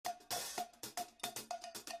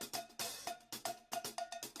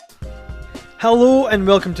Hello and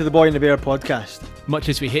welcome to the Boy and the Bear podcast. Much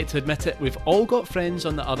as we hate to admit it, we've all got friends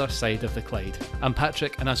on the other side of the Clyde. I'm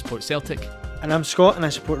Patrick and I support Celtic. And I'm Scott and I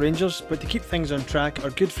support Rangers, but to keep things on track,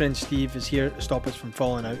 our good friend Steve is here to stop us from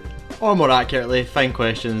falling out. Or more accurately, find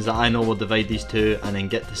questions that I know will divide these two and then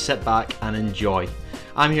get to sit back and enjoy.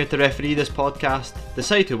 I'm here to referee this podcast,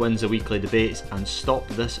 decide who wins the weekly debates and stop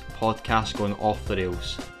this podcast going off the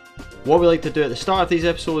rails. What we like to do at the start of these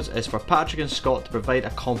episodes is for Patrick and Scott to provide a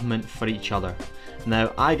compliment for each other.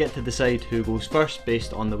 Now, I get to decide who goes first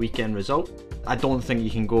based on the weekend result. I don't think you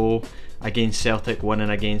can go against Celtic winning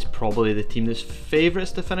against probably the team that's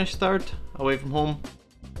favourites to finish third away from home.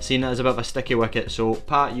 Seen it as a bit of a sticky wicket, so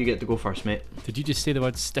Pat, you get to go first, mate. Did you just say the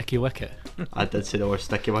word sticky wicket? I did say the word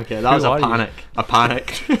sticky wicket. That was a panic. I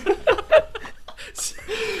panicked.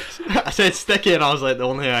 I said sticky and I was like, the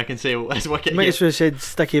only thing I can say is wicket. Might as well have said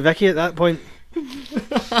Sticky Vicky at that point.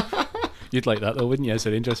 You'd like that though, wouldn't you, as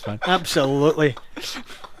a Rangers fan? Absolutely.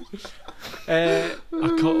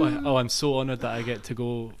 I'm so honoured that I get to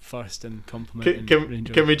go first and compliment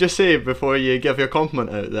Rangers. Can we just say before you give your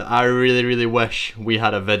compliment out that I really wish we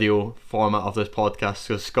had a video format of this podcast,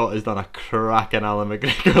 because Scott has done a cracking Alan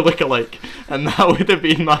McGregor lookalike and that would have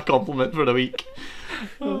been my compliment for the week.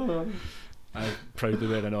 I proudly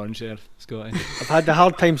wear an orange there, Scotty. I've had the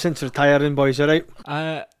hard time since retiring, boys, alright?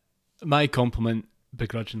 My compliment,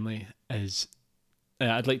 begrudgingly, is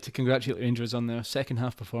I'd like to congratulate Rangers on their second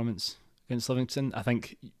half performance against Livingston. I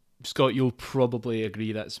think, Scott, you'll probably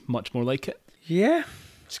agree that's much more like it. Yeah,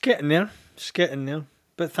 it's getting there.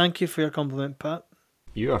 But thank you for your compliment, Pat.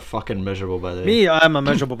 You are fucking miserable, by the way. Me, I am a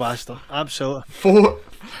miserable bastard. Absolutely.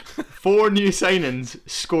 Four new signings,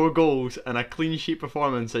 score goals, and a clean sheet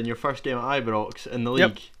performance in your first game at Ibrox in the league,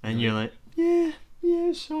 Yep. and you're like, yeah,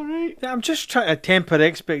 it's alright. Yeah, I'm just trying to temper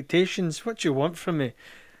expectations. What do you want from me?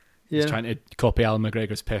 Yeah, He's trying to copy Alan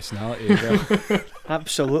McGregor's personality as well.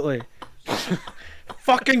 absolutely.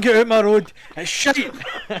 Fucking get out my road. It's shite.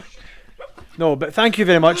 No, but thank you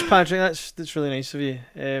very much, Patrick. That's really nice of you.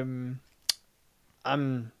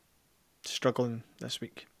 I'm struggling this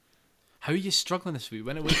week. How are you struggling this week? We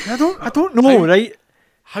went away. I don't know, right?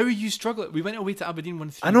 How are you struggling? We went away to Aberdeen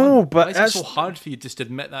 1-3. I know, but why is it so hard for you just to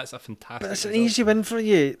admit that's a fantastic But it's an result? easy win for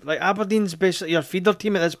you. Like, Aberdeen's basically your feeder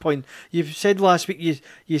team at this point. You've said last week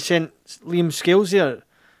you sent Liam Scales there,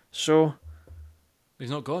 so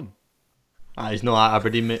He's not gone. He's not at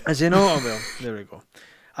Aberdeen, mate. is he not? Oh, well, there we go.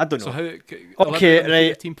 I don't know. So how? Okay, right.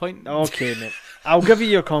 15 point. Okay, mate. I'll give you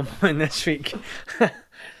your compliment this week.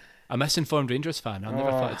 A misinformed Rangers fan. I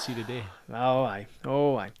never thought I'd see the day. Oh, aye.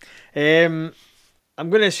 I'm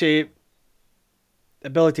going to say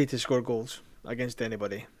ability to score goals against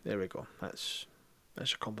anybody. There we go. That's a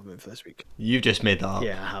compliment for this week. You've just made that up.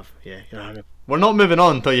 Yeah, I have. Yeah, you're having. We're not moving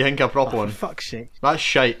on until you think of a proper For one. fuck's sake. That's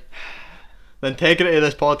shite. The integrity of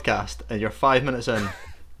this podcast, and you're 5 minutes in.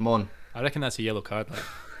 Come on. I reckon that's a yellow card. Like.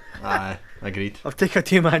 Aye, agreed. I'll take a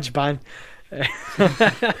 2-match ban.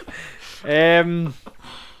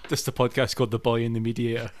 Just the podcast called The Boy and the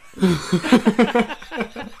Mediator.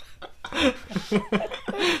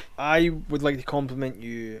 I would like to compliment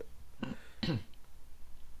you.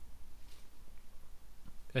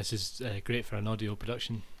 This is great for an audio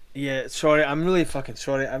production. Yeah, sorry, I'm really fucking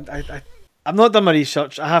sorry. I've not done my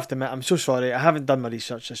research. I have to admit, I'm so sorry. I haven't done my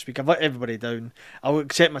research this week. I've let everybody down. I'll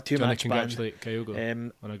accept my Do you want to 2-match ban. congratulate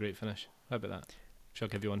Kyogo on a great finish? How about that? Shall I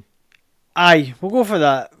give you one? Aye, we'll go for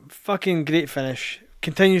that. Fucking great finish.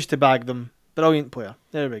 Continues to bag them. Brilliant player.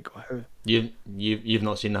 There we go. You've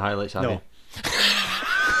not seen the highlights, have No. you?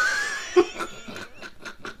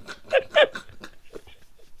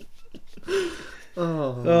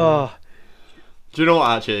 Oh, Do you know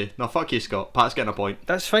what, actually? No, fuck you, Scott. Pat's getting a point.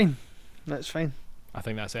 that's fine. That's fine. I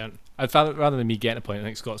think that's it. Rather than me getting a point, I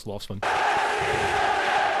think Scott's lost one.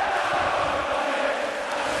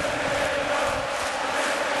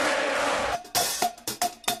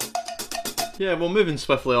 Yeah, well, moving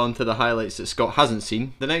swiftly on to the highlights that Scott hasn't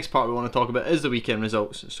seen. The next part we want to talk about is the weekend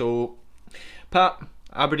results. So, Pat,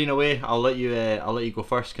 Aberdeen away. I'll let you go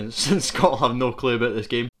first, since Scott will have no clue about this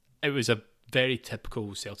game. It was a very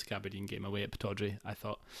typical Celtic Aberdeen game away at Pittodrie. I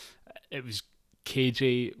thought it was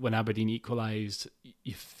cagey. When Aberdeen equalised,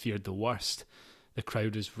 you feared the worst. The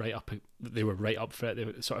crowd was right up. They were right up for it.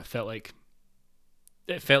 It sort of felt like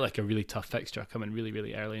a really tough fixture coming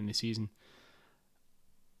really early in the season.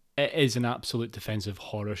 It is an absolute defensive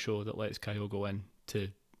horror show that lets Kyogo in to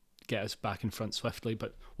get us back in front swiftly.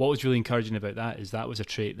 But what was really encouraging about that is that was a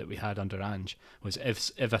trait that we had under Ange, was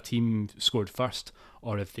if a team scored first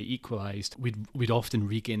or if they equalised, we'd often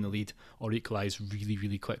regain the lead or equalise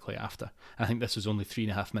really quickly after. I think this was only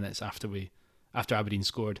 3.5 minutes after we after Aberdeen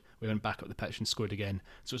scored, we went back up the pitch and scored again.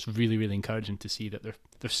 So it's really, really encouraging to see that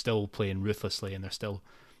they're still playing ruthlessly and they're still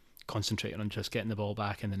concentrating on just getting the ball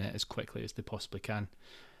back in the net as quickly as they possibly can.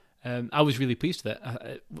 I was really pleased with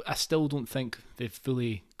it. I still don't think they've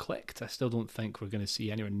fully clicked. I still don't think we're going to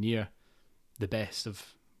see anywhere near the best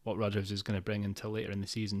of what Rodgers is going to bring until later in the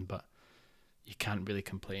season, but you can't really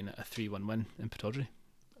complain at a 3-1 win in Pittodrie.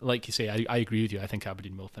 Like you say, I agree with you. I think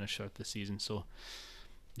Aberdeen will finish third this season, so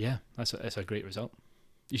yeah, that's a great result.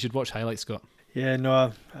 You should watch highlights, Scott. Yeah,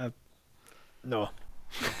 no. No.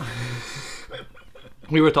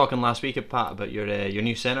 We were talking last week, Pat, about your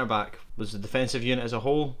new centre back. Was the defensive unit as a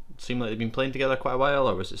whole seem like they've been playing together quite a while,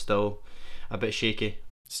 or was it still a bit shaky?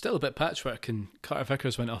 Still a bit patchwork, and Carter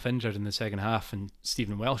Vickers went off injured in the second half, and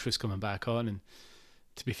Stephen Welsh was coming back on. And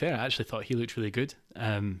to be fair, I actually thought he looked really good.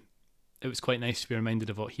 It was quite nice to be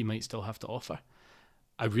reminded of what he might still have to offer.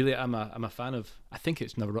 I really am a fan of. I think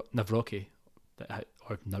it's Nawrocki,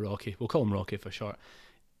 or Nawrocki. We'll call him Rocky for short.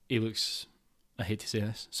 He looks, I hate to say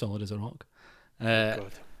this, solid as a rock.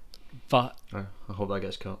 God. But I hope that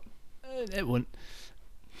gets cut. It won't.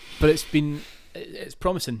 But it's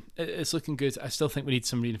promising. It's looking good. I still think we need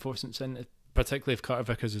some reinforcements in, particularly if Carter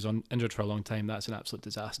Vickers is injured for a long time. That's an absolute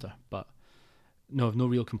disaster. But no, I've no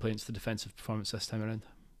real complaints to the defensive performance this time around.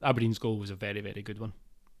 Aberdeen's goal was a very, very good one.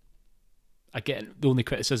 Again, the only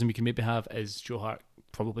criticism you can maybe have is Joe Hart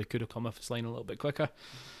probably could have come off his line a little bit quicker.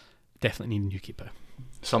 Definitely need a new keeper.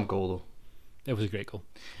 Some goal though. It was a great goal.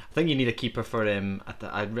 I think you need a keeper for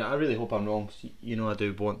I really hope I'm wrong. You know, I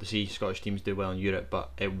do want to see Scottish teams do well in Europe,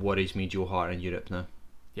 but it worries me Joe Hart in Europe now.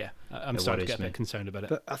 Yeah, I'm starting to get a bit concerned about it.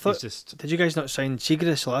 But I thought, did you guys not sign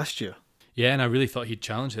Tigres last year? Yeah, and I really thought he'd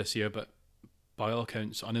challenge this year, but by all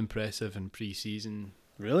accounts, unimpressive in pre-season.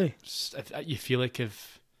 Really? You feel like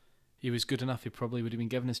if he was good enough, he probably would have been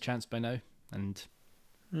given his chance by now, and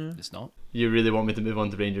it's not. You really want me to move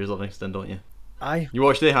on to Rangers Livingston, don't you? Aye. You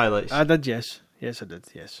watched the highlights? I did, yes. Yes, I did,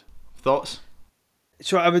 yes. Thoughts?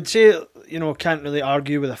 So I would say, can't really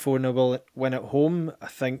argue with a 4-0 win at home. I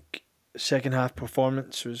think second half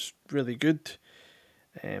performance was really good.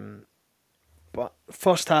 But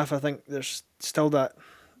first half, I think there's still that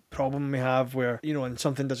problem we have where, and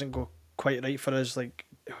something doesn't go quite right for us, like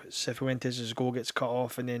Cifuentes' goal gets cut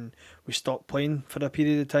off and then we stop playing for a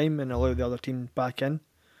period of time and allow the other team back in.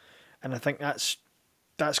 And I think that's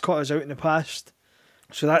caught us out in the past.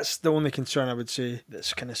 So that's the only concern I would say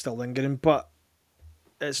that's kind of still lingering. But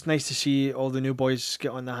it's nice to see all the new boys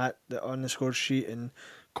get on the score sheet and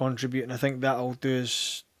contribute. And I think that'll do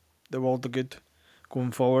us the world of good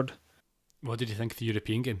going forward. What did you think of the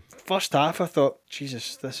European game? First half, I thought,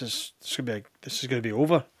 Jesus, this is going to be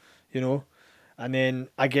over, And then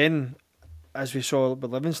again, as we saw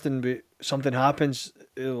with Livingston, something happens.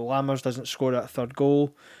 Lammers doesn't score that third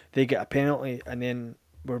goal. They get a penalty, and then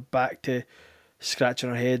we're back to scratching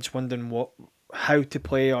our heads, wondering how to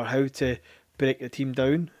play or how to break the team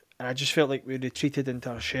down. And I just felt like we retreated into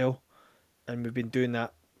our shell, and we've been doing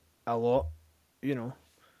that a lot, in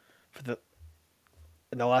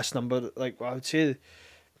the last number. Like I would say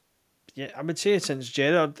since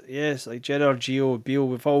Gerrard, yes, like Gerrard, Gio, Beale,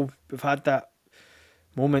 we've had that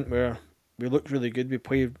moment where we looked really good. We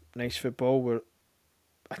played nice football. We're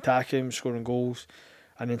attacking, scoring goals,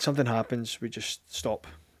 and then something happens. We just stop,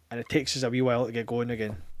 and it takes us a wee while to get going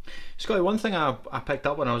again. Scotty, one thing I picked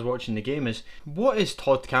up when I was watching the game is, what is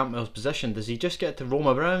Todd Cantwell's position? Does he just get to roam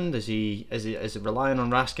around? Is it relying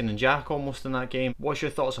on Raskin and Jack almost in that game? What's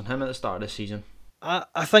your thoughts on him at the start of this season?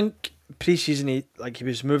 I think pre-season he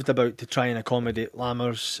was moved about to try and accommodate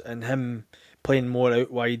Lammers, and him playing more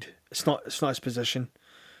out wide. It's not his position.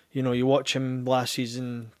 You watch him last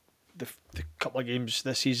season, the couple of games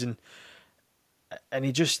this season,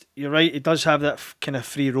 and you're right, he does have that kind of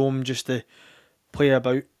free roam just to play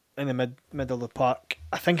about in the middle of the park.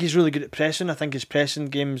 I think he's really good at pressing. I think his pressing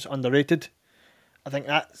game's underrated. I think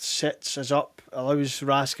that sets us up, allows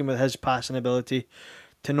Raskin with his passing ability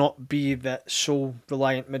to not be that sole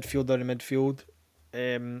reliant midfielder in midfield.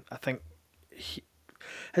 I think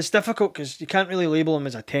it's difficult because you can't really label him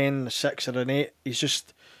as a 10, a 6 or an 8. He's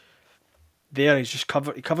just there.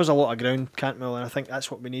 He covers a lot of ground, Cantwell, and I think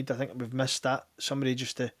that's what we need. I think we've missed that. Somebody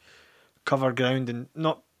just to cover ground and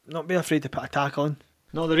not be afraid to put a tackle in.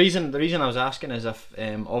 No, the reason I was asking is if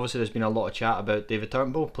obviously there's been a lot of chat about David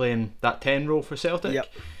Turnbull playing that 10 role for Celtic.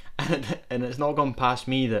 Yep. And it's not gone past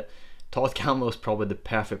me that Todd Campbell's probably the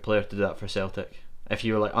perfect player to do that for Celtic. If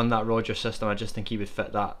you were like on that Rodgers system, I just think he would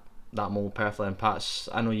fit that mould perfectly. And Pat's,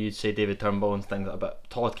 I know you'd say David Turnbull and things like that, but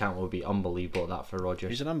Todd Campbell would be unbelievable at that for Rodgers.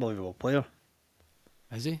 He's an unbelievable player.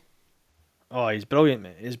 Is he? Oh, he's brilliant,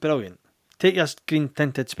 mate. He's brilliant. Take your green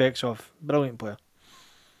tinted specs off. Brilliant player.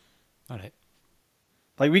 All right.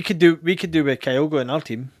 Like we could do with Kyogo in our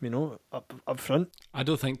team, up front. I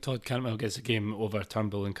don't think Todd Cantwell gets a game over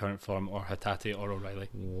Turnbull in current form, or Hatate, or O'Reilly.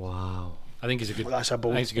 Wow. I think he's a good. That's a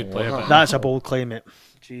bold. I think he's a good player. But That's a bold claim, mate.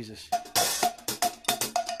 Jesus.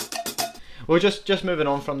 Well, just moving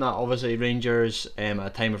on from that, obviously Rangers, at a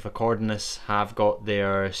time of recording this, have got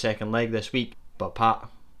their second leg this week. But Pat,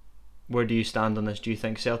 where do you stand on this? Do you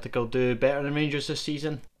think Celtic will do better than Rangers this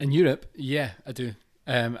season? in Europe, yeah, I do.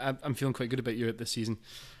 I'm feeling quite good about Europe this season.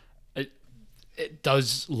 It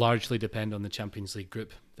does largely depend on the Champions League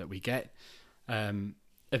group that we get.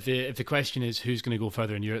 If the question is who's going to go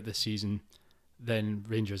further in Europe this season, then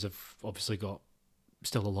Rangers have obviously got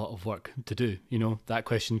still a lot of work to do. That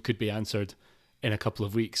question could be answered in a couple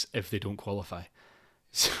of weeks if they don't qualify.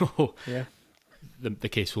 So Yeah. the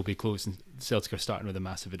case will be closed, and Celtic are starting with a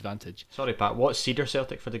massive advantage. Sorry, Pat. What's seed are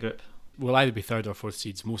Celtic for the group? Will either be third or fourth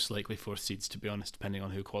seeds, most likely fourth seeds, to be honest, depending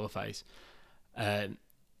on who qualifies.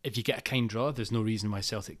 If you get a kind draw, there's no reason why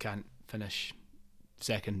Celtic can't finish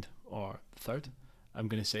second or third, I'm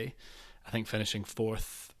going to say. I think finishing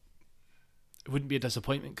fourth, it wouldn't be a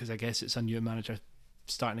disappointment, because I guess it's a new manager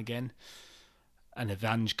starting again. And if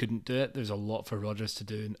Ange couldn't do it, there's a lot for Rodgers to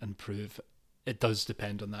do and prove. It does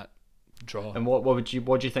depend on that draw. And what do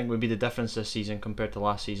you think would be the difference this season compared to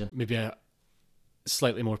last season? Maybe a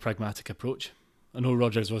slightly more pragmatic approach. I know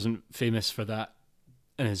Rodgers wasn't famous for that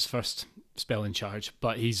in his first spell in charge,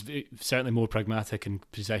 but he's certainly more pragmatic and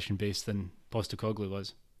possession based than Postecoglou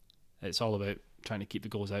was. It's all about trying to keep the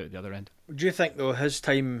goals out at the other end. Do you think though his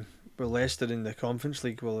time with Leicester in the Conference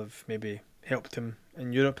League will have maybe helped him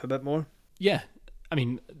in Europe a bit more? Yeah, I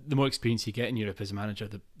mean, the more experience you get in Europe as a manager,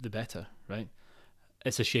 the better, right?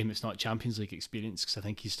 It's a shame it's not Champions League experience, because I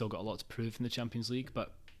think he's still got a lot to prove in the Champions League,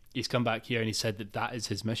 but he's come back here and he said that is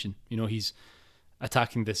his mission. He's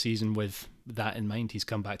attacking this season with that in mind. He's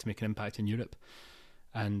come back to make an impact in Europe,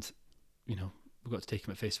 and we've got to take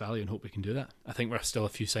him at face value and hope we can do that. I think we're still a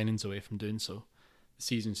few signings away from doing so. The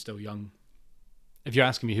season's still young. If you're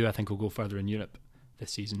asking me who I think will go further in Europe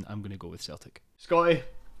this season, I'm going to go with Celtic. Scotty,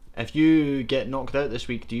 if you get knocked out this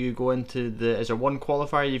week, do you go into is there one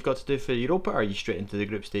qualifier you've got to do for Europa, or are you straight into the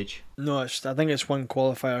group stage? No, I think it's one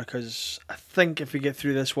qualifier, because I think if we get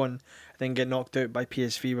through this one, then get knocked out by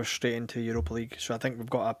PSV, we're straight into Europa League. So I think we've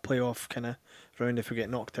got a playoff kind of round if we get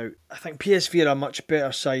knocked out. I think PSV are a much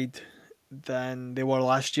better side than they were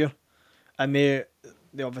last year, and they're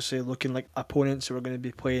obviously looking like opponents that we're going to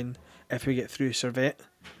be playing if we get through Servette.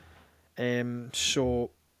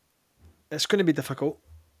 So it's going to be difficult.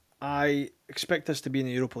 I expect us to be in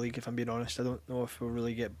the Europa League, if I'm being honest. I don't know if we'll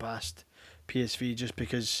really get past PSV, just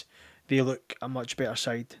because they look a much better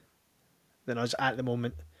side than us at the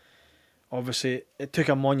moment. Obviously, it took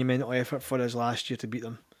a monumental effort for us last year to beat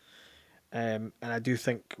them. And I do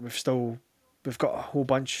think we've got a whole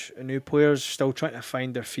bunch of new players still trying to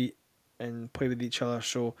find their feet and play with each other.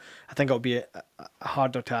 So I think it'll be a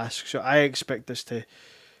harder task. So I expect this to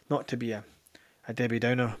not to be a Debbie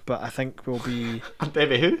Downer, but I think we'll be A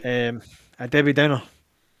Debbie who? a Debbie Downer.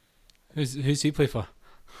 Who's he play for?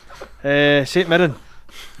 St Mirren,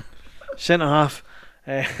 centre half.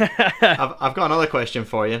 I've got another question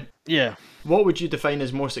for you. Yeah. What would you define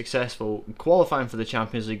as more successful, qualifying for the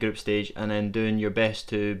Champions League group stage and then doing your best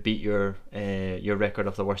to beat your record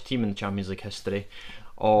of the worst team in Champions League history,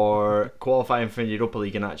 or qualifying for the Europa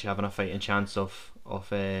League and actually having a fighting chance of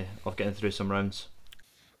getting through some rounds?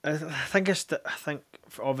 I think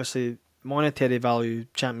obviously monetary value,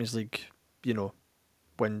 Champions League,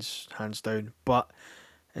 wins hands down. But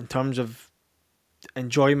in terms of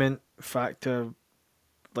enjoyment factor,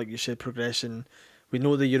 like you said, progression, we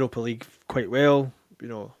know the Europa League quite well.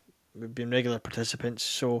 We've been regular participants.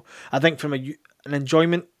 So I think from an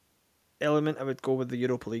enjoyment element, I would go with the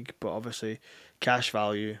Europa League. But obviously, cash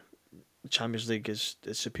value, Champions League is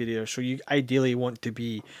superior. So you ideally want to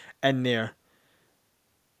be in there.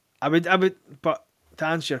 I would, but to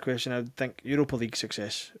answer your question, I would think Europa League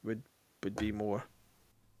success would be more.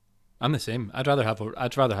 I'm the same. I'd rather have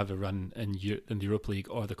a run in the Europa League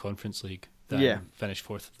or the Conference League than finish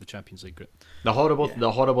fourth of the Champions League group. The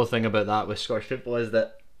horrible thing about that with Scottish football is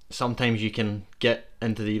that sometimes you can get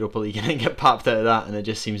into the Europa League and then get papped out of that, and it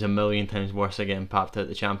just seems a million times worse than getting papped out of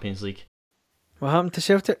the Champions League. What happened to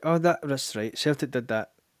Celtic? Oh, that's right. Celtic did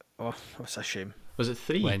that. Oh, that's a shame. Was it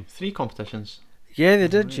three? When? 3 competitions. Yeah, they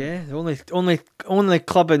did. Yeah, the only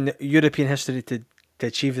club in European history to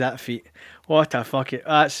achieve that feat. What a fuck it!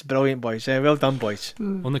 That's brilliant, boys. Well done, boys.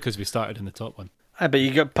 Only because we started in the top one. But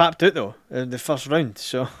you got papped out though in the first round.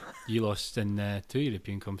 So You lost in 2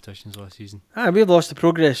 European competitions last season. We lost the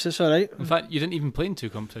progress. It's all right. In fact, you didn't even play in 2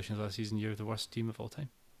 competitions last season. You're the worst team of all time.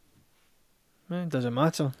 It doesn't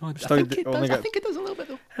matter. I think it does a little bit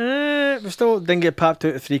though. We still didn't get papped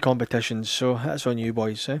out of 3 competitions, so that's on you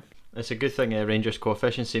boys. It's a good thing Rangers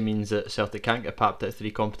coefficiency means that Celtic can't get papped out of 3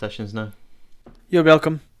 competitions now. You're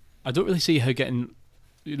welcome. I don't really see how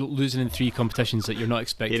losing in 3 competitions that you're not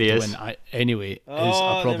expected to win anyway is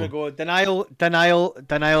a problem. There we go. Denial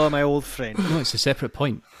of my old friend. No, it's a separate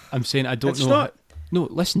point. I'm saying I don't It's know. not. No,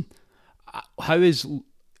 listen. How is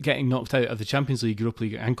getting knocked out of the Champions League, Europa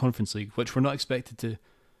League, and Conference League, which we're not expected to,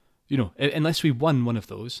 unless we won one of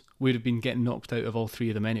those, we'd have been getting knocked out of all 3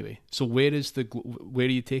 of them anyway. So where are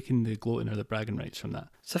you taking the gloating or the bragging rights from that?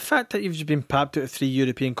 It's the fact that you've just been papped out of 3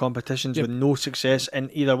 European competitions with no success in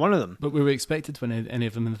either one of them. But we were expected to win any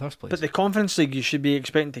of them in the first place. But the Conference League, you should be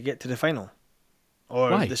expecting to get to the final. Or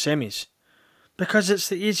Why? the semis. Because it's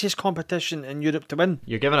the easiest competition in Europe to win.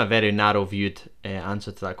 You're giving a very narrow-viewed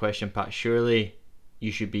answer to that question, Pat. Surely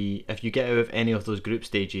you should be, if you get out of any of those group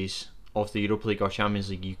stages of the Europa League or Champions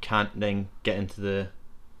League, you can't then get into the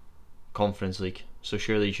Conference League. So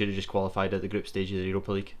surely you should have just qualified at the group stage of the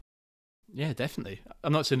Europa League. Yeah, definitely.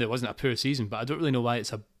 I'm not saying it wasn't a poor season, but I don't really know why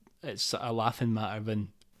it's a laughing matter when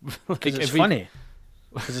Because it's funny.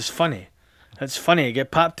 Because it's funny. It's funny. You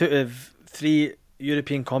get papped out of 3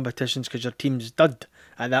 European competitions because your team's dud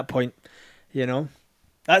at that point.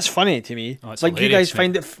 That's funny to me. Oh, it's like you guys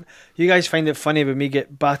hilarious, you guys find it funny when we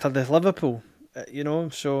get battered with Liverpool.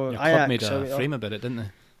 So your I club made a frame about it, didn't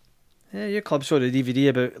they? Yeah, your club saw the DVD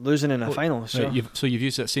about losing in a final. So right, you've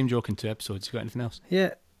used that same joke in 2 episodes. You got anything else?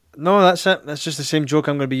 Yeah. No, that's it. That's just the same joke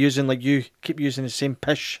I'm going to be using. Like you keep using the same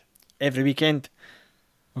pish every weekend.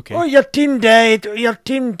 Okay. Oh, your team died. Your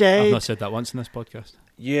team died. I've not said that once in this podcast.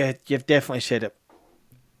 Yeah, you've definitely said it.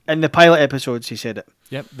 In the pilot episodes, he said it.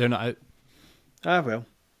 Yep, they're not out. Well,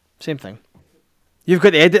 same thing. You've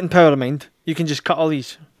got the editing power, mind. You can just cut all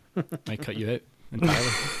these. Might cut you out entirely.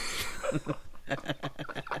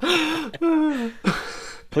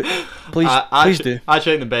 Please do. I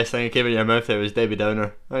think the best thing that came out of your mouth there was Debbie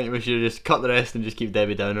Downer. I think we should just cut the rest and just keep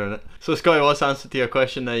Debbie Downer in it. So Scotty, what's the answer to your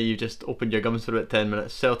question now? You've just opened your gums for about 10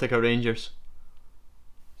 minutes. Celtic or Rangers?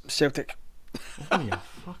 Celtic. Oh, you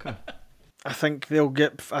fucker. I think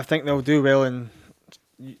they'll do well in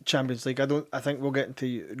Champions League. I think we'll get into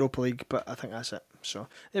Europa League, but I think that's it. So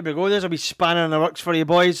there we go. There's a wee spanner in the works for you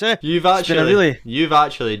boys. You've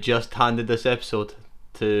actually just handed this episode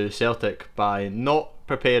to Celtic by not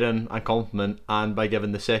preparing a compliment and by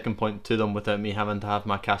giving the second point to them without me having to have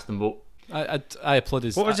my cast and vote. I applaud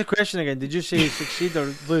his. What was the question again? Did you say succeed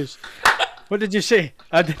or lose? What did you say?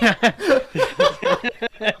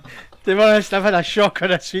 To be honest, I've had a shocker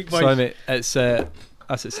this week, boys. Sorry, mate. It's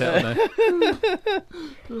that's it settled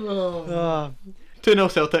now.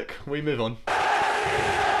 2-0 Celtic. We move on.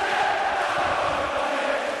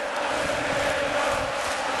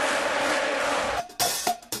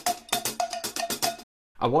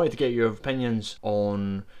 I wanted to get your opinions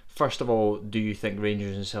on, first of all, do you think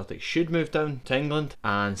Rangers and Celtic should move down to England?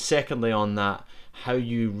 And secondly on that, how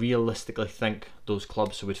you realistically think those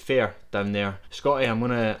clubs would fare down there. Scotty, I'm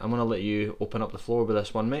gonna let you open up the floor with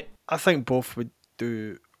this one, mate. I think both would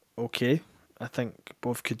do okay. I think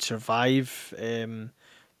both could survive down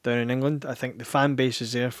in England. I think the fan base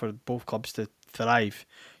is there for both clubs to thrive.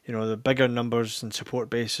 The bigger numbers and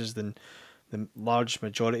support bases than the large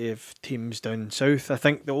majority of teams down south. I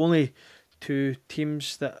think the only 2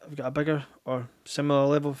 teams that have got a bigger or similar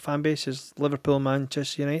level of fan base is Liverpool and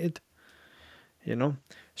Manchester United.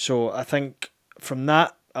 So I think from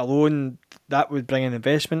that alone, that would bring in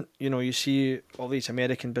investment. You see all these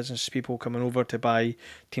American business people coming over to buy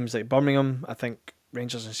teams like Birmingham. I think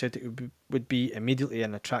Rangers and Celtic would be immediately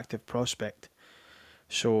an attractive prospect.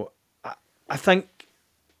 So I think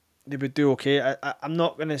they would do okay. I'm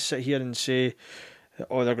not going to sit here and say,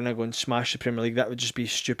 they're going to go and smash the Premier League. That would just be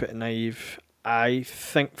stupid and naive. I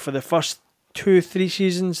think for the first 2-3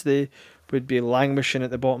 seasons, they would be languishing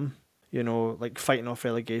at the bottom. Like fighting off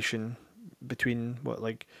relegation between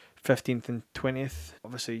 15th and 20th.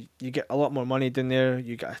 Obviously, you get a lot more money down there.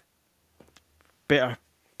 You get a better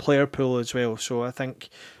player pool as well. So I think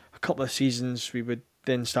a couple of seasons we would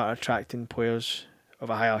then start attracting players of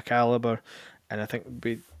a higher calibre, and I think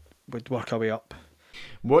we would work our way up.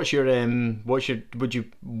 Would you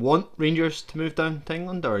want Rangers to move down to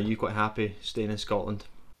England, or are you quite happy staying in Scotland?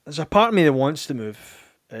 There's a part of me that wants to move,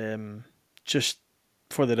 just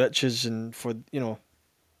for the riches and for a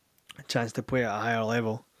chance to play at a higher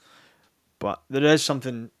level. But there is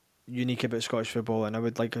something unique about Scottish football, and I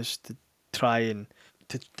would like us to try and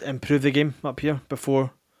to improve the game up here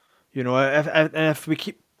before You know, if we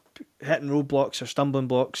keep hitting roadblocks or stumbling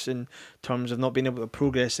blocks in terms of not being able to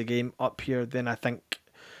progress the game up here, then I think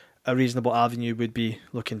a reasonable avenue would be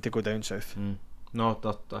looking to go down south. No,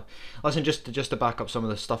 listen, just to back up some of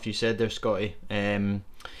the stuff you said there, Scotty.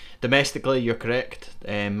 Domestically, you're correct.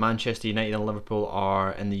 Manchester United and Liverpool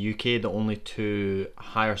are in the UK the only two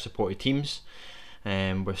higher supported teams,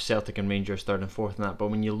 with Celtic and Rangers third and fourth in that. But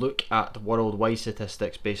when you look at worldwide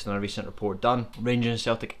statistics based on a recent report done, Rangers and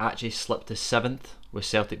Celtic actually slipped to 7th, with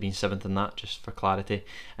Celtic being 7th in that, just for clarity,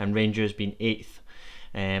 and Rangers being 8th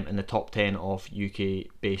in the top 10 of UK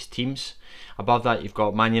based teams. Above that you've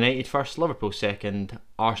got Man United first, Liverpool second,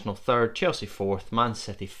 Arsenal third, Chelsea fourth, Man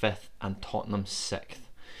City fifth, and Tottenham sixth.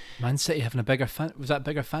 Man City having a bigger fan, was that a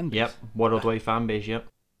bigger fan base? Yep, worldwide fan base, yep.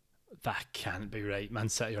 That can't be right. Man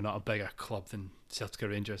City are not a bigger club than Celtic or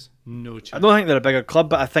Rangers. No chance. I don't think they're a bigger club,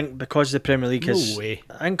 but I think because the Premier League No is, way.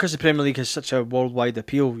 I think because the Premier League has such a worldwide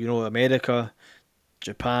appeal, you know, America,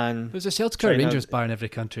 Japan. There's a Celtic or China. Rangers bar in every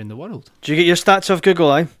country in the world. Do you get your stats off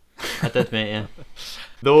Google, aye? I did, mate, yeah.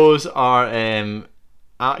 Those are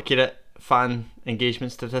accurate fan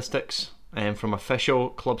engagement statistics from official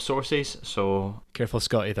club sources. So Careful,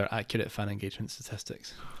 Scotty, they're accurate fan engagement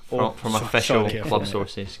statistics. from official sorry. club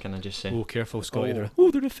sources, can I just say? Oh, careful, Scotty,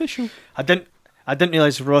 Oh. they're official. I didn't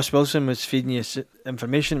realise Ross Wilson was feeding you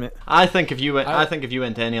information, mate. I think if you went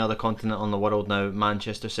to any other continent on the world now,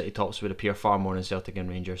 Manchester City tops would appear far more than Celtic and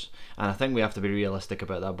Rangers, and I think we have to be realistic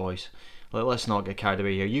about that, boys. Let's not get carried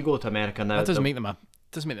away here. You go to America now. That doesn't make them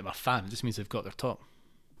a fan. It just means they've got their top.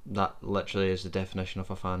 That literally is the definition of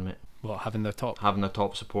a fan, mate. What, having their top? Having their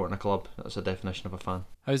top supporting a club, that's the definition of a fan.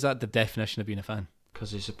 How's that the definition of being a fan?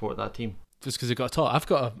 Because they support that team. Just because they've got a top. I've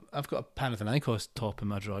got a Panathinaikos top in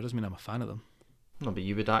my drawer. It doesn't mean I'm a fan of them. No,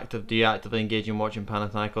 but do you actively engage in watching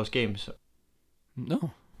Panathinaikos games?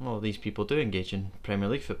 No. Well, these people do engage in Premier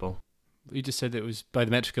League football. You just said it was by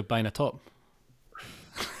the metric of buying a top.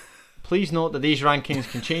 Please note that these rankings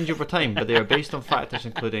can change over time, but they are based on factors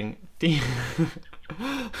including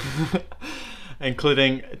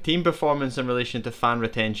team performance in relation to fan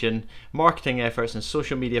retention, marketing efforts, and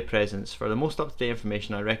social media presence. For the most up-to-date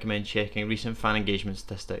information, I recommend checking recent fan engagement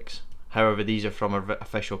statistics. However, these are from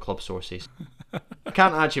official club sources. I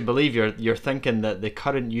can't actually believe you're thinking that the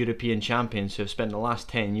current European champions who have spent the last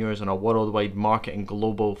 10 years on a worldwide market and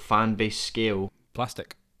global fan base scale.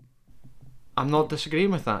 Plastic. I'm not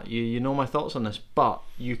disagreeing with that. You know my thoughts on this, but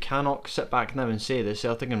you cannot sit back now and say that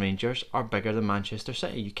Celtic and Rangers are bigger than Manchester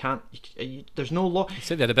City. You can't. There's no law. You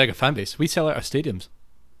said they had a bigger fan base. We sell out our stadiums.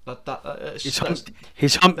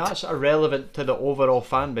 He's humped. That's irrelevant to the overall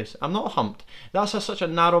fan base. I'm not humped. That's such a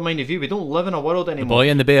narrow-minded view. We don't live in a world The anymore. boy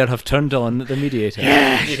and the bear have turned on the mediator.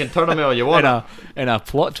 You can turn on me all you want. in a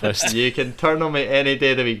plot twist. You can turn on me any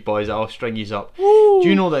day of the week, boys. I'll string yous up. Do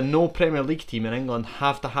you know that no Premier League team in England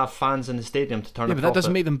have to have fans in the stadium to turn Yeah, a but profit? that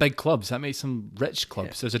doesn't make them big clubs. That makes them rich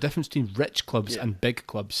clubs. There's a difference between rich clubs and big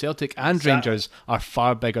clubs. Celtic and Rangers are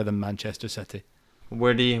far bigger than Manchester City.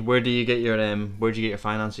 Where do you get your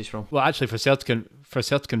finances from? Well, actually, for Celtic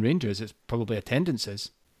and Rangers, it's probably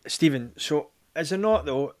attendances. Stephen, so is it not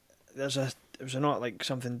though? Was there not like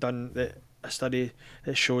something done, that a study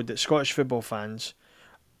that showed that Scottish football fans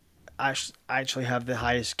actually have the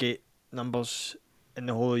highest gate numbers in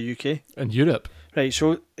the whole of the UK? In Europe. Right,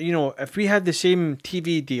 so you know, if we had the same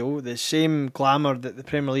TV deal, the same glamour that the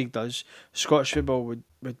Premier League does, Scottish football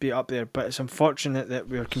would be up there. But it's unfortunate that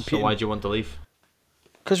we're competing. So why do you want to leave?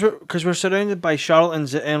 Because we're surrounded by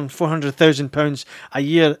charlatans that earn £400,000 a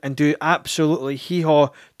year and do absolutely hee-haw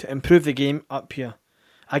to improve the game up here.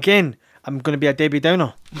 Again, I'm going to be a Debbie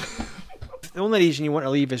Downer. The only reason you want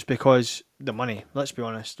to leave is because the money. Let's be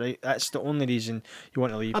honest, right? That's the only reason you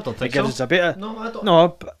want to leave. I don't think it gives so. us a bit of, No, I don't. No,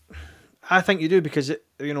 but I think you do, because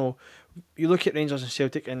you look at Rangers and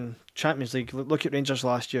Celtic in Champions League. Look at Rangers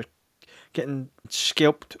last year, getting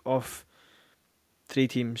scalped off 3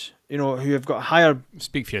 teams, who have got a higher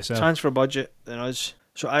Speak for yourself. transfer budget than us.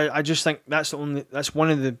 So I just think that's one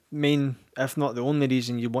of the main, if not the only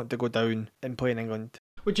reason you want to go down and play in England.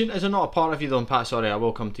 Is there not a part of you though, and Pat, sorry, I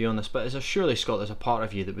will come to you on this, but is there surely, Scott, there's a part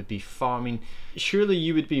of you that would be surely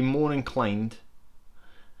you would be more inclined,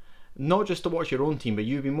 not just to watch your own team, but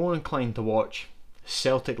you'd be more inclined to watch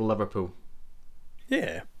Celtic Liverpool.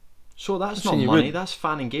 Yeah. So that's not money, that's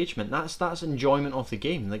fan engagement, that's enjoyment of the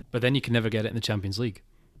game. But then you can never get it in the Champions League,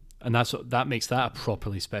 and that makes that a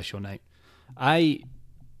properly special night. I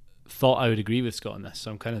thought I would agree with Scott on this,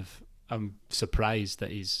 so I'm surprised that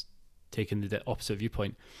he's taken the opposite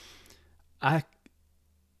viewpoint. I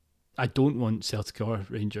don't want Celtic or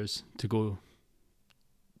Rangers to go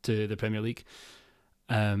to the Premier League,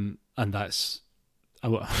 and that's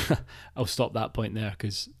I'll stop that point there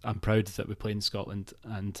because I'm proud that we play in Scotland,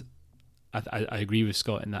 and I agree with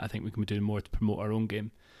Scott in that I think we can be doing more to promote our own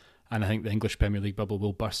game, and I think the English Premier League bubble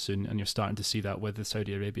will burst soon, and you're starting to see that with the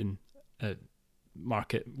Saudi Arabian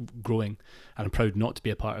market growing, and I'm proud not to be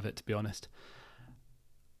a part of it, to be honest.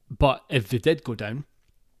 But if they did go down,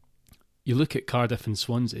 you look at Cardiff and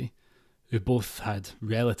Swansea, who both had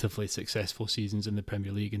relatively successful seasons in the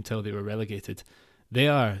Premier League until they were relegated. They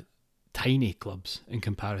are tiny clubs in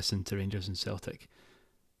comparison to Rangers and Celtic.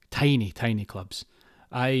 Tiny clubs.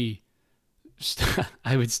 I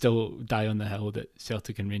would still die on the hill that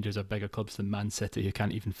Celtic and Rangers are bigger clubs than Man City, who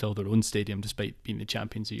can't even fill their own stadium despite being the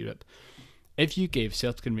champions of Europe. If you gave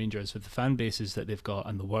Celtic and Rangers, with the fan bases that they've got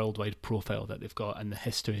and the worldwide profile that they've got and the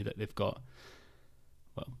history that they've got,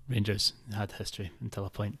 well, Rangers had history until a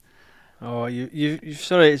point. Oh, you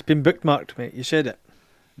sorry, it's been bookmarked, mate. You said it.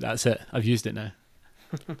 That's it. I've used it now.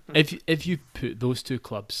 If you put those two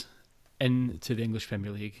clubs into the English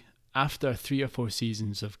Premier League after 3 or 4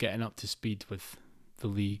 seasons of getting up to speed with the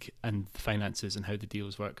league and the finances and how the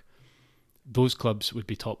deals work, those clubs would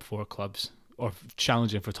be top 4 clubs or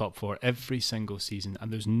challenging for top 4 every single season,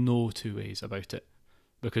 and there's no two ways about it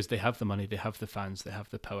because they have the money, they have the fans, they have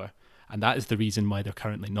the power, and that is the reason why they're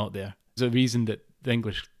currently not there. There's a reason that the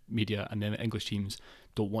English media and the English teams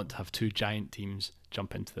don't want to have 2 giant teams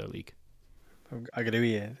jump into their league. I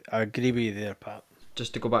agree with you there, Pat.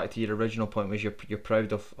 Just to go back to your original point, was you're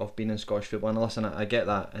proud of being in Scottish football, and listen, I get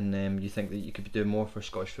that, and you think that you could be doing more for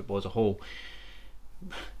Scottish football as a whole.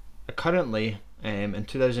 Currently, in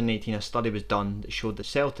 2018, a study was done that showed that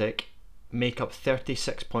Celtic make up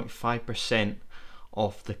 36.5%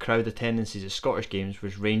 of the crowd attendances at Scottish games,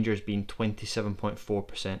 with Rangers being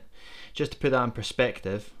 27.4%. Just to put that in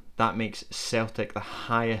perspective, that makes Celtic the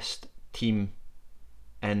highest team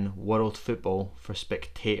in world football for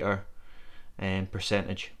spectator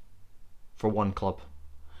percentage for one club.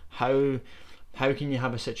 How can you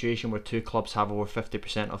have a situation where 2 clubs have over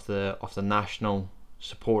 50% of the national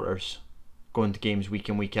supporters going to games week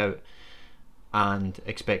in week out and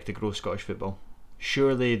expect to grow Scottish football?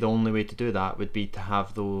 Surely the only way to do that would be to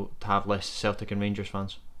have less Celtic and Rangers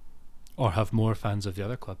fans, or have more fans of the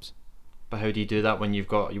other clubs. But how do you do that when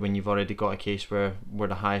you've already got a case where we're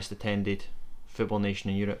the highest attended football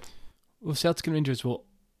nation in Europe? Well, Celtic and Rangers will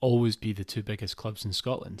always be the 2 biggest clubs in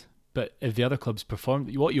Scotland. But if the other clubs perform,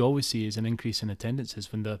 what you always see is an increase in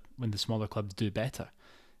attendances when the smaller clubs do better.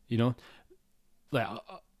 You know, like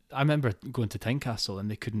I remember going to Tynecastle and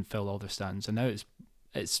they couldn't fill all their stands, and now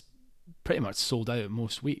it's pretty much sold out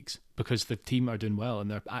most weeks because the team are doing well and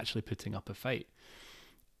they're actually putting up a fight.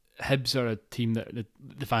 Hibs are a team that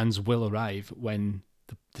the fans will arrive when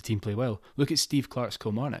the team play well. Look at Steve Clarke's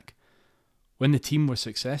Kilmarnock. When the team were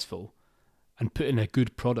successful and putting a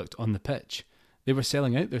good product on the pitch, they were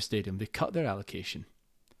selling out their stadium. They cut their allocation.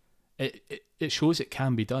 It shows it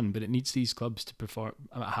can be done, but it needs these clubs to perform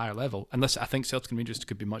at a higher level. Unless I think Celtic and Rangers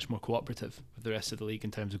could be much more cooperative with the rest of the league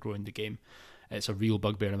in terms of growing the game. It's a real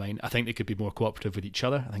bugbear of mine. I think they could be more cooperative with each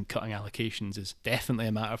other. I think cutting allocations is definitely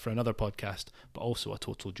a matter for another podcast, but also a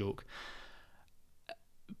total joke.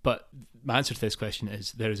 But my answer to this question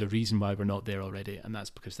is there is a reason why we're not there already, and that's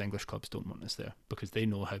because the English clubs don't want us there, because they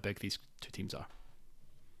know how big these 2 teams are.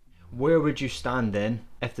 Where would you stand then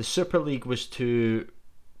if the Super League was to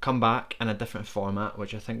come back in a different format,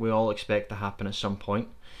 which I think we all expect to happen at some point,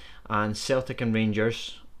 and Celtic and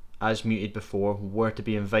Rangers, as muted before, were to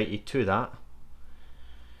be invited to that,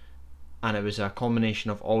 and it was a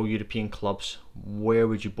combination of all European clubs, where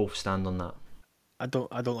would you both stand on that? I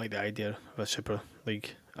don't like the idea of a Super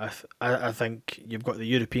League. I think you've got the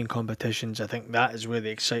European competitions. I think that is where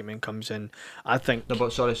the excitement comes in. I think. No,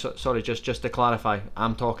 but sorry, just to clarify,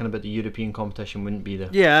 I'm talking about the European competition wouldn't be there.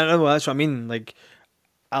 Yeah, I know, that's what I mean. Like,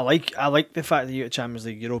 I like the fact that you get Champions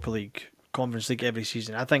League, Europa League, Conference League every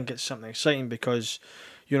season. I think it's something exciting because,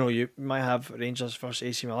 you know, you might have Rangers versus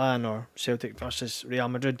AC Milan or Celtic versus Real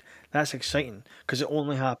Madrid. That's exciting because it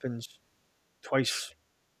only happens twice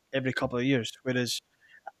every couple of years, whereas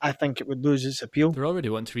I think it would lose its appeal. They're already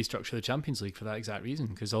wanting to restructure the Champions League for that exact reason,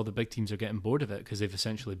 because all the big teams are getting bored of it because they've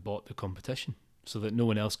essentially bought the competition so that no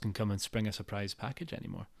one else can come and spring a surprise package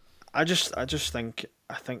anymore. I think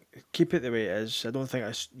keep it the way it is. I don't think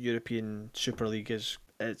a European Super League is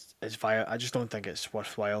viable. I just don't think it's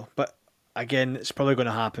worthwhile. But again, it's probably going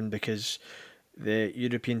to happen because the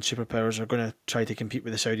European superpowers are going to try to compete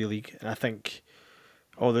with the Saudi League, and I think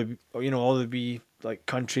all the wee like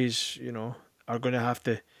countries, you know, are going to have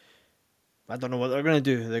to. I don't know what they're going to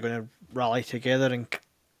do. They're going to rally together and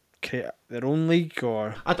create their own league,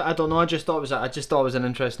 or I don't know. I just thought it was an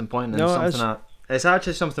interesting point and It's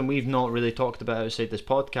actually something we've not really talked about outside this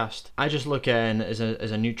podcast. I just look at it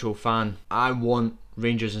as a neutral fan. I want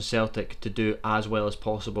Rangers and Celtic to do as well as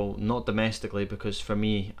possible, not domestically, because for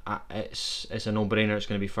me it's a no-brainer. It's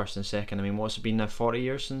going to be first and second. I mean, what's it been now, 40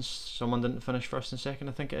 years since someone didn't finish first and second?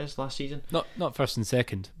 I think it is last season. Not first and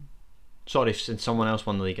second. Sorry, since someone else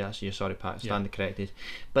won the league. That's you. Sorry, Pat. Stand corrected.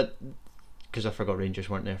 But because I forgot Rangers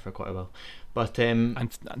weren't there for quite a while. But and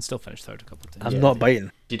still finished third a couple of times. I'm not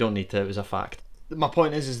biting. You don't need to. It was a fact. My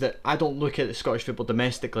point is that I don't look at Scottish football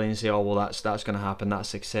domestically and say, oh well, that's going to happen, that's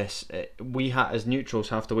success. We as neutrals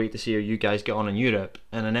have to wait to see how you guys get on in Europe,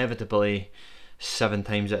 and inevitably 7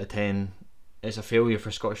 times out of 10 it's a failure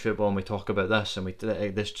for Scottish football. And we talk about this, and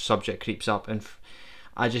this subject creeps up, and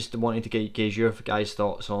I just wanted to gauge your guys'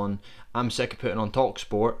 thoughts on. I'm sick of putting on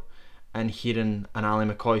TalkSport and hearing an Ali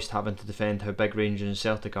McCoist having to defend how big Rangers and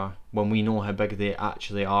Celtic are when we know how big they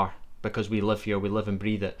actually are, because we live here, we live and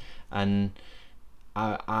breathe it. And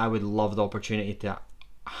I would love the opportunity to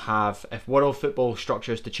have, if world football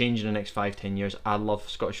structure is to change in the next 5-10 years, I'd love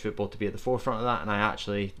Scottish football to be at the forefront of that, and I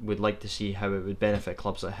actually would like to see how it would benefit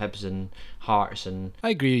clubs like Hibs and Hearts. And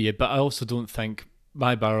I agree with you, but I also don't think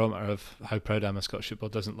my barometer of how proud I am of Scottish football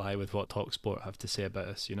doesn't lie with what TalkSport have to say about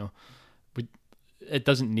us. You know, it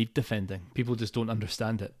doesn't need defending. People just don't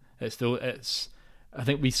understand it. I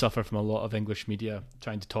think we suffer from a lot of English media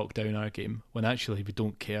trying to talk down our game when actually we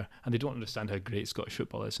don't care, and they don't understand how great Scottish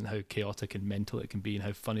football is and how chaotic and mental it can be and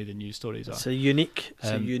how funny the news stories are. It's a unique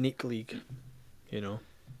league, you know.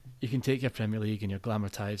 You can take your Premier League and your glamour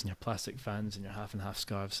ties and your plastic fans and your half and half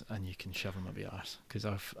scarves, and you can shove them up your arse, because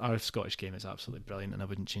our Scottish game is absolutely brilliant, and I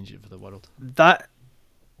wouldn't change it for the world. That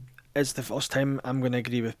is the first time I'm going to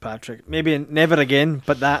agree with Patrick. Maybe never again,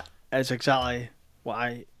 but that is exactly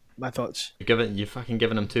my thoughts. You're fucking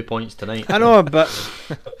giving him 2 points tonight. I know, but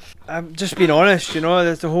I'm just being honest, you know.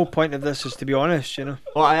 That's the whole point of this, is to be honest, you know.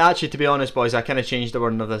 Well, to be honest, boys, I kind of changed the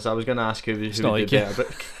wording of this. I was going to ask who would do better,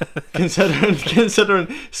 but considering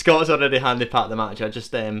Scott's already handicapped the match, I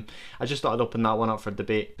just thought I'd open that one up for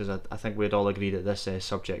debate, because I think we'd all agree that this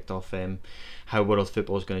subject of how world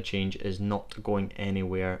football is going to change is not going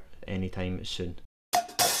anywhere anytime soon.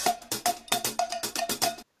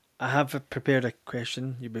 I have prepared a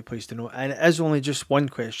question, you'll be pleased to know, and it is only just one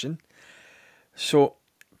question. So,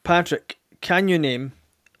 Patrick, can you name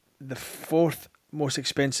the 4th most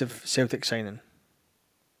expensive Celtic signing?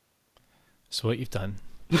 So what you've done,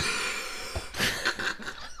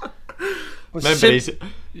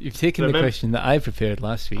 you've taken the question that I prepared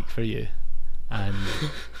last week for you, and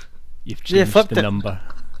you've changed the number.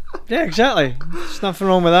 Yeah, exactly. There's nothing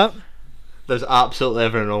wrong with that. There's absolutely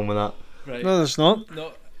everything wrong with that. Right. No, there's not.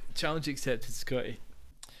 No. Challenge accepted, Scotty.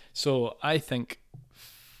 So I think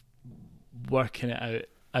working it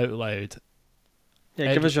out loud.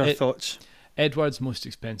 Yeah, give us your thoughts. Edward's most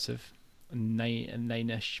expensive,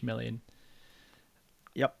 9-ish million.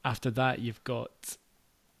 Yep. After that, you've got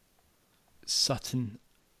Sutton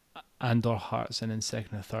and or Hearts in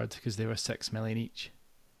second or third, because they were 6 million each.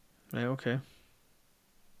 Right. Okay.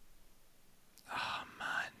 Oh man.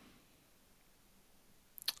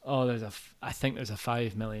 Oh, I think there's a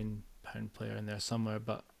 £5 million player in there somewhere,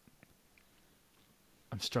 but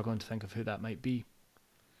I'm struggling to think of who that might be.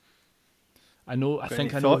 I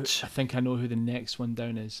think I know who the next one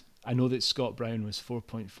down is. I know that Scott Brown was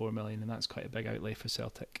 4.4 million, and that's quite a big outlay for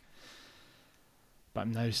Celtic. But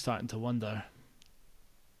I'm now starting to wonder.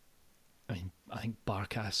 I mean, I think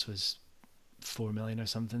Barkas was 4 million or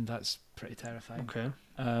something. That's pretty terrifying. Okay.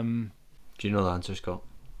 Do you know the answer, Scott?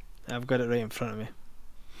 I've got it right in front of me.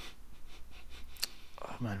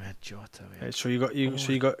 Oh man, we had Jota. Right, so you got.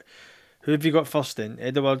 Who have you got first then?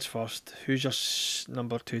 Edwards first. Who's your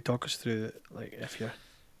number 2? Talk us through it, like if you're.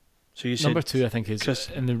 So you said number 2, I think, is Chris,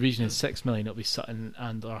 in the region of 6 million. It'll be Sutton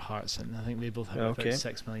and or Hearts, and I think they both have about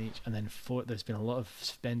 6 million each. And then 4. There's been a lot of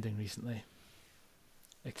spending recently.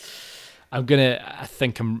 I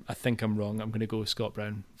think I'm wrong. I'm gonna go with Scott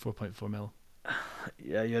Brown, 4.4 mil.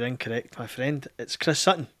 Yeah, you're incorrect, my friend. It's Chris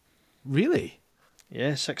Sutton. Really?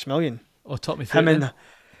 Yeah, 6 million. Oh, top me through.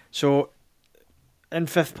 So in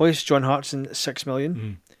 5th place, John Hartson at 6 million.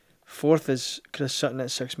 Mm. 4th is Chris Sutton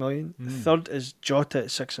at 6 million. 3rd is Jota at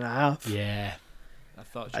 6.5. Yeah, I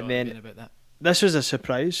thought Jota and then would be about that. This was a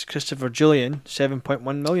surprise. Christopher Julian,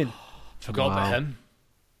 7.1 million. Forgot about him.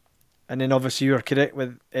 And then obviously you were correct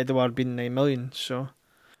with Edouard being 9 million. So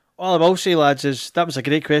all I will say, lads, is that was a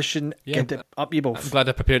great question. Yeah, Get it up you both. I'm glad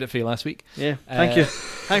I prepared it for you last week. Yeah, thank you.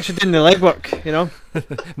 Thanks for doing the legwork, you know.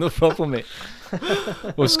 No problem, mate.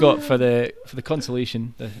 Well, Scott, for the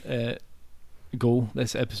consolation goal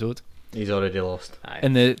this episode, he's already lost.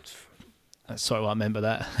 in the that's sort of what I meant by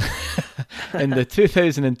that. In the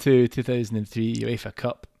 2002-2003 UEFA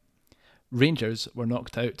Cup, Rangers were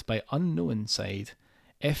knocked out by unknown side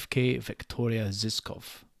FK Viktoria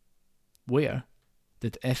Zizkov. Where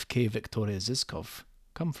did FK Viktoria Zizkov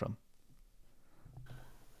come from?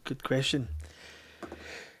 Good question.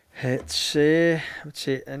 It's, I would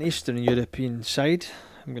say, an Eastern European side.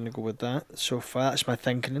 I'm going to go with that. So far, that's my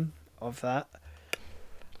thinking of that.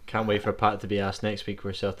 Can't wait for Pat to be asked next week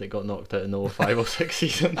where Celtic got knocked out in the 05-06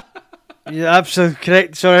 season. You're absolutely correct.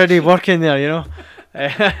 It's already working there, you know.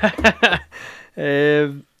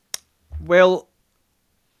 Well,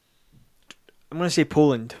 I'm going to say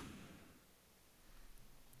Poland.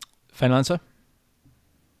 Final answer?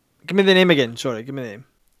 Give me the name again. Sorry, give me the name.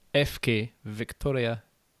 FK Viktoria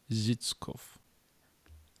Zizkov.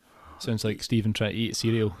 Sounds like Stephen trying to eat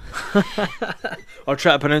cereal. Or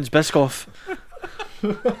try to pronounce Biskov.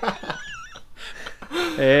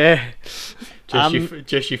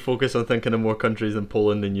 Just you focus on thinking of more countries than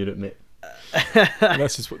Poland and Europe, mate.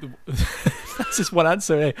 That's just that's just one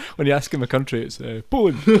answer. When you ask him a country, it's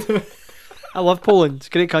Poland. I love Poland. It's a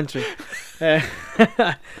great country.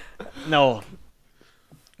 No.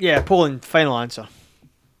 Yeah, Poland. Final answer.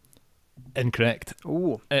 Incorrect.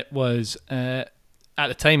 Ooh. It was at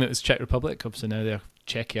the time it was Czech Republic. Obviously now they're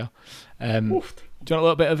Czechia. Do you want a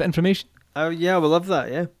little bit of information? Yeah, we love that.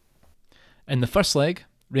 Yeah. In the first leg,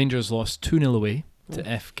 Rangers lost 2-0 away to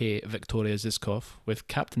FK Viktoria Zizkov, with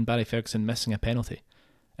captain Barry Ferguson missing a penalty.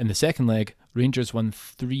 In the second leg, Rangers won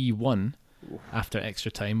 3-1 after extra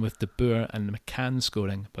time, with De Boer and McCann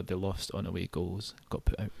scoring, but they lost on away goals. Got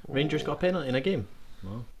put out. Rangers got a penalty in a game.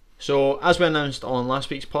 Wow. So, as we announced on last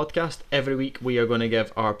week's podcast, every week we are going to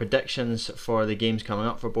give our predictions for the games coming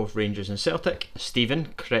up for both Rangers and Celtic.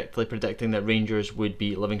 Stephen correctly predicting that Rangers would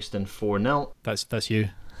beat Livingston 4-0. That's you.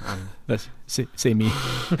 That's say me.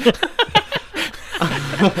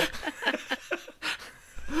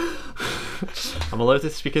 I'm allowed to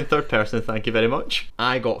speak in third person, thank you very much.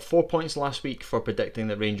 I got 4 points last week for predicting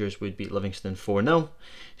that Rangers would beat Livingston 4-0.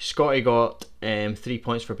 Scotty got 3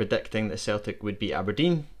 points for predicting that Celtic would beat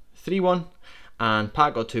Aberdeen 3-1. And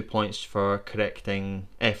Pat got 2 points for correctly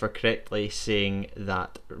saying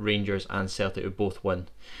that Rangers and Celtic would both win.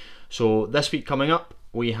 So this week coming up,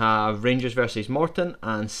 we have Rangers versus Morton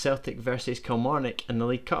and Celtic versus Kilmarnock in the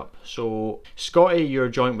League Cup. So, Scotty, you're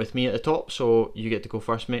joint with me at the top, so you get to go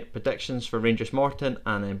first, mate. Predictions for Rangers Morton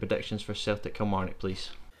and then predictions for Celtic Kilmarnock, please.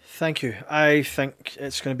 Thank you. I think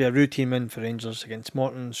it's going to be a routine win for Rangers against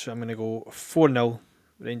Morton, so I'm going to go 4-0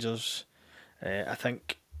 Rangers. I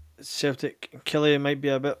think Celtic and Killie might be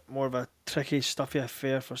a bit more of a tricky, stuffy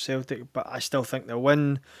affair for Celtic, but I still think they'll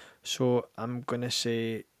win, so I'm going to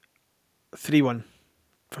say 3-1.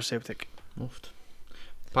 For Celtic.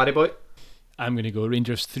 Paddy boy? I'm going to go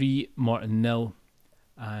Rangers 3, Morton 0,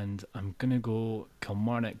 and I'm going to go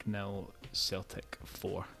Kilmarnock 0, Celtic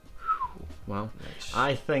 4. Wow. Nice.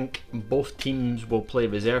 I think both teams will play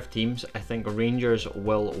reserve teams. I think Rangers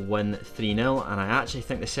will win 3-0, and I actually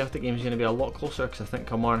think the Celtic game is going to be a lot closer because I think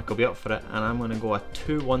Kilmarnock will be up for it, and I'm going to go a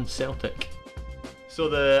 2-1 Celtic. So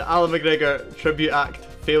the Alan McGregor tribute act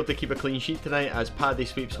failed to keep a clean sheet tonight as Paddy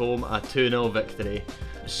sweeps home a 2-0 victory.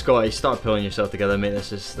 Scotty, start pulling yourself together, mate.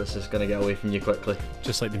 This is going to get away from you quickly.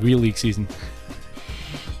 Just like the real league season.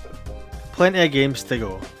 Plenty of games to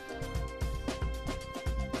go.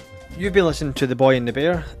 You've been listening to The Boy and the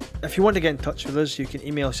Bear. If you want to get in touch with us, you can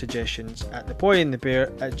email suggestions at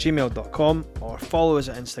theboyandthebear@gmail.com or follow us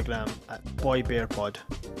at Instagram at boybearpod.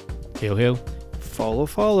 Hail, hail.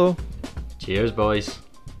 Follow. Cheers, boys.